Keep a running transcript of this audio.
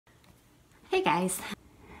Hey guys,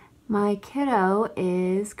 my kiddo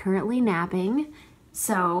is currently napping,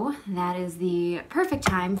 so that is the perfect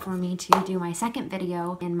time for me to do my second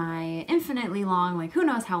video in my infinitely long, like who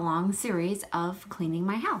knows how long, series of cleaning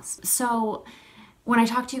my house. So when I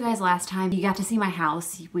talked to you guys last time, you got to see my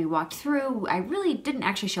house. We walked through. I really didn't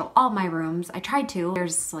actually show all my rooms. I tried to.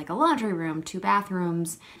 There's like a laundry room, 2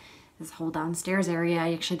 bathrooms, this whole downstairs area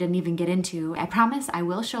I actually didn't even get into. I promise I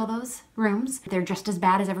will show those rooms. They're just as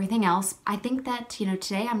bad as everything else. I think that,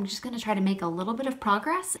 today I'm just gonna try to make a little bit of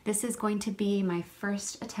progress. This is going to be my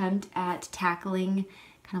first attempt at tackling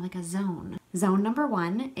kind of like a zone. Zone number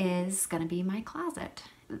 1 is gonna be my closet.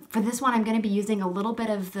 For this one, I'm gonna be using a little bit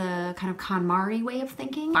of the kind of KonMari way of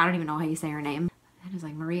thinking. I don't even know how you say her name. That is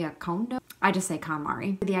like Maria Kondo. I just say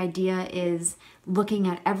KonMari. The idea is looking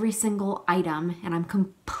at every single item, and I'm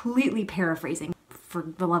completely paraphrasing.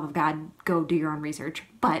 For the love of God, go do your own research.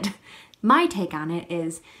 But my take on it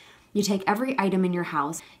is you take every item in your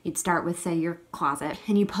house. You'd start with, say, your closet,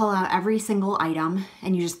 and you pull out every single item,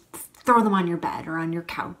 and you just throw them on your bed or on your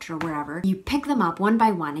couch or wherever. You pick them up one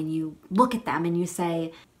by one, and you look at them, and you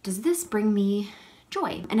say, does this bring me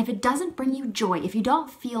joy? And if it doesn't bring you joy, if you don't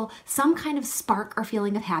feel some kind of spark or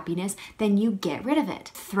feeling of happiness, then you get rid of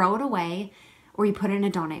it. Throw it away, or you put it in a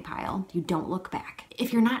donate pile. You don't look back.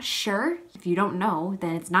 If you're not sure, if you don't know,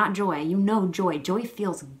 then it's not joy. You know joy. Joy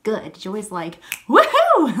feels good. Joy's like,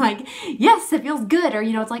 woohoo! Like, yes, it feels good. Or,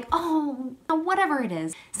 it's like, oh, whatever it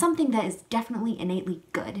is. Something that is definitely innately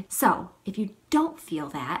good. So, if you don't feel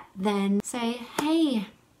that, then say, hey,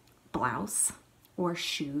 blouse or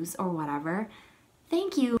shoes or whatever,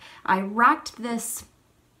 thank you. I rocked this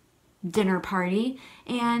dinner party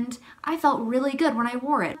and I felt really good when I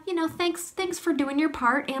wore it. Thanks for doing your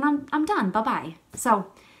part, and I'm done. Bye-bye. So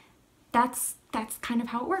that's kind of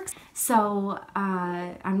how it works. So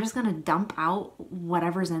I'm just gonna dump out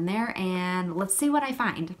whatever's in there and let's see what I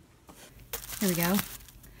find. Here we go.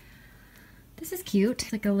 This is cute.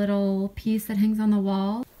 It's like a little piece that hangs on the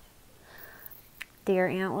wall. Deer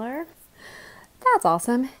antler. That's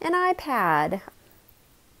awesome. An iPad.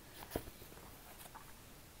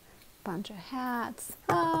 Bunch of hats.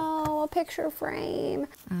 Oh, a picture frame.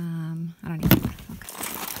 I don't need that.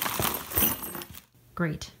 Okay.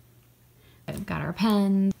 Great. I've got our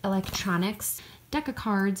pens, electronics, deck of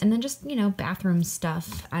cards, and then just, bathroom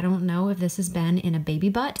stuff. I don't know if this has been in a baby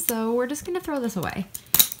butt, so we're just gonna throw this away.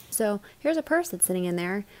 So here's a purse that's sitting in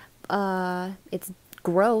there. It's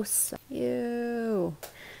gross. Ew.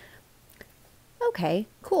 Okay,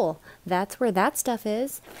 cool. That's where that stuff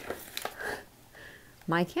is.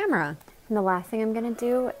 My camera. And the last thing I'm gonna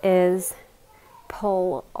do is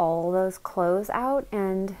pull all those clothes out,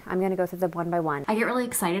 and I'm gonna go through them one by one. I get really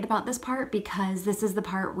excited about this part because this is the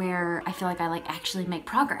part where I feel like I actually make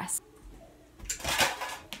progress.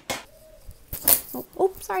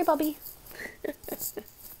 Oh, sorry, Bubby.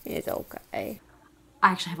 It's okay.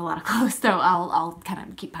 I actually have a lot of clothes, so I'll kind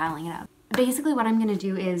of keep piling it up. Basically what I'm gonna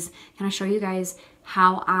do is kind of show you guys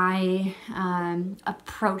how I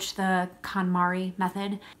approach the KonMari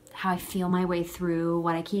method, how I feel my way through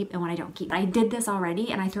what I keep and what I don't keep. I did this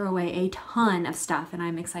already and I throw away a ton of stuff, and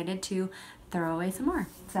I'm excited to throw away some more.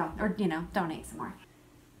 So, or donate some more.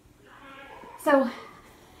 So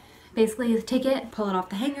basically take it, pull it off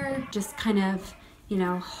the hanger, just kind of,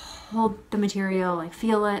 hold the material,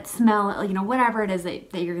 feel it, smell it, whatever it is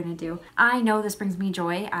that you're gonna do. I know this brings me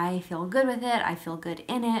joy. I feel good with it. I feel good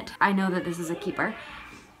in it. I know that this is a keeper.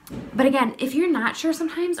 But again, if you're not sure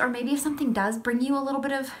sometimes, or maybe if something does bring you a little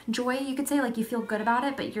bit of joy, you could say you feel good about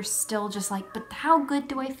it, but you're still just like, but how good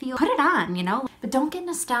do I feel? Put it on, But don't get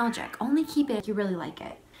nostalgic. Only keep it if you really like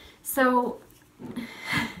it. So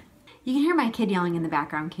you can hear my kid yelling in the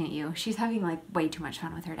background, can't you? She's having way too much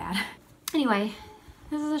fun with her dad. Anyway,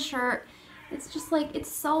 this is a shirt. It's just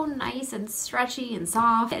it's so nice and stretchy and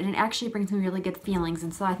soft, and it actually brings me really good feelings,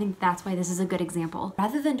 and so I think that's why this is a good example.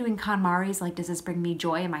 Rather than doing KonMari's does this bring me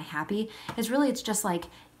joy, am I happy, it's just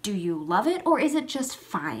do you love it, or is it just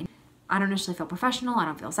fine? I don't necessarily feel professional, I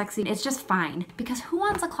don't feel sexy, it's just fine. Because who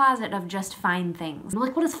wants a closet of just fine things?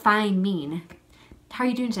 What does fine mean? How are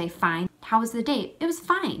you doing today? Fine. How was the date? It was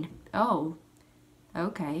fine. Oh.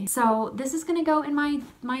 Okay, so this is gonna go in my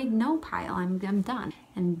no pile. I'm done.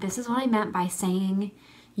 And this is what I meant by saying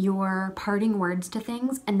your parting words to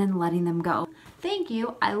things and then letting them go. Thank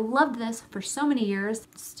you. I loved this for so many years.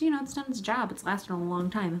 It's done its job. It's lasted a long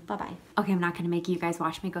time. Bye-bye. Okay, I'm not gonna make you guys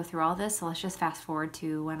watch me go through all this, so let's just fast forward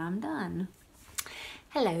to when I'm done.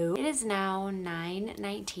 Hello. It is now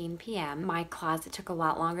 9:19 p.m. My closet took a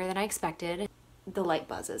lot longer than I expected. The light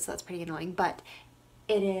buzzes, so that's pretty annoying, but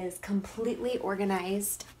it is completely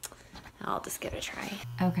organized. I'll just give it a try.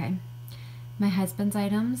 Okay, my husband's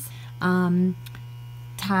items.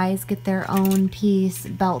 Ties get their own piece,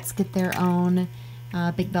 belts get their own,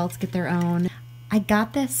 big belts get their own. I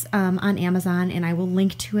got this on Amazon, and I will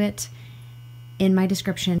link to it in my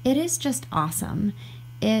description. It is just awesome.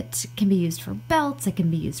 It can be used for belts, it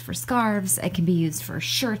can be used for scarves, it can be used for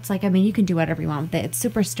shirts. Like, I mean, you can do whatever you want with it. It's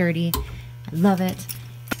super sturdy. I love it.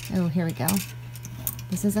 Oh, here we go.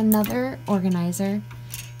 This is another organizer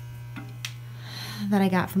that I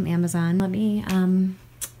got from Amazon. Let me come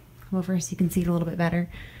over so you can see it a little bit better.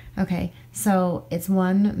 Okay, so it's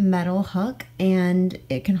one metal hook and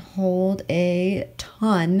it can hold a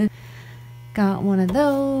ton. Got one of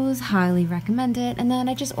those, highly recommend it. And then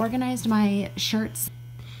I just organized my shirts.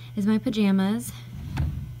 Is my pajamas.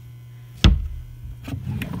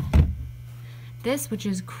 This, which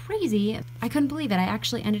is crazy, I couldn't believe it. I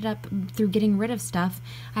actually ended up, through getting rid of stuff,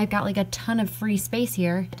 I've got like a ton of free space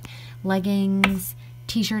here. Leggings,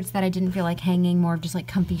 t-shirts that I didn't feel like hanging, more of just like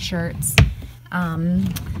comfy shirts.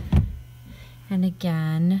 And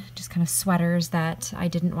again, just kind of sweaters that I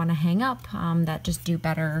didn't want to hang up, that just do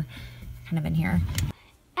better kind of in here.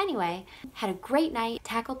 Anyway, had a great night,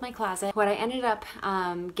 tackled my closet. What I ended up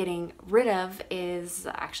getting rid of is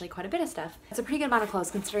actually quite a bit of stuff. It's a pretty good amount of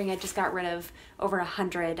clothes considering I just got rid of over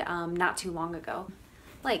 100 not too long ago.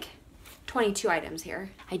 Like 22 items here.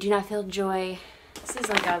 I do not feel joy. This is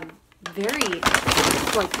like a very,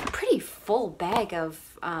 like, pretty full bag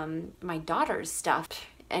of my daughter's stuff.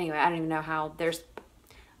 Anyway, I don't even know how. There's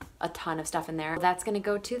a ton of stuff in there. That's gonna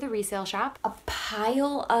go to the resale shop. A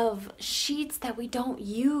pile of sheets that we don't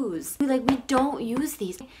use. We don't use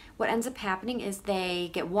these. What ends up happening is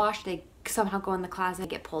they get washed, they somehow go in the closet,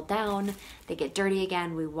 get pulled down, they get dirty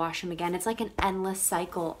again, we wash them again. It's like an endless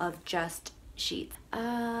cycle of just sheets.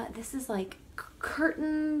 This is like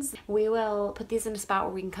curtains. We will put these in a spot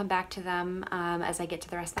where we can come back to them as I get to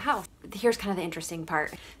the rest of the house. Here's kind of the interesting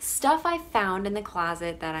part. Stuff I found in the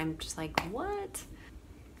closet that I'm just like, what?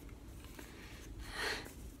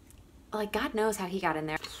 Like, God knows how he got in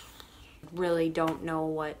there. Really don't know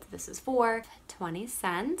what this is for. 20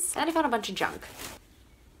 cents. Then I found a bunch of junk.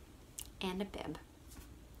 And a bib.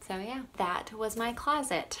 So yeah, that was my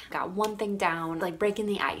closet. Got one thing down, like breaking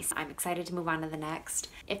the ice. I'm excited to move on to the next.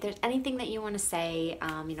 If there's anything that you want to say,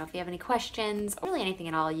 you know, if you have any questions, or really anything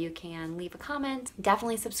at all, you can leave a comment.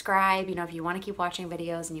 Definitely subscribe, you know, if you want to keep watching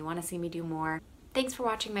videos and you want to see me do more. Thanks for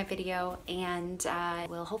watching my video, and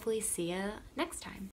we'll hopefully see you next time.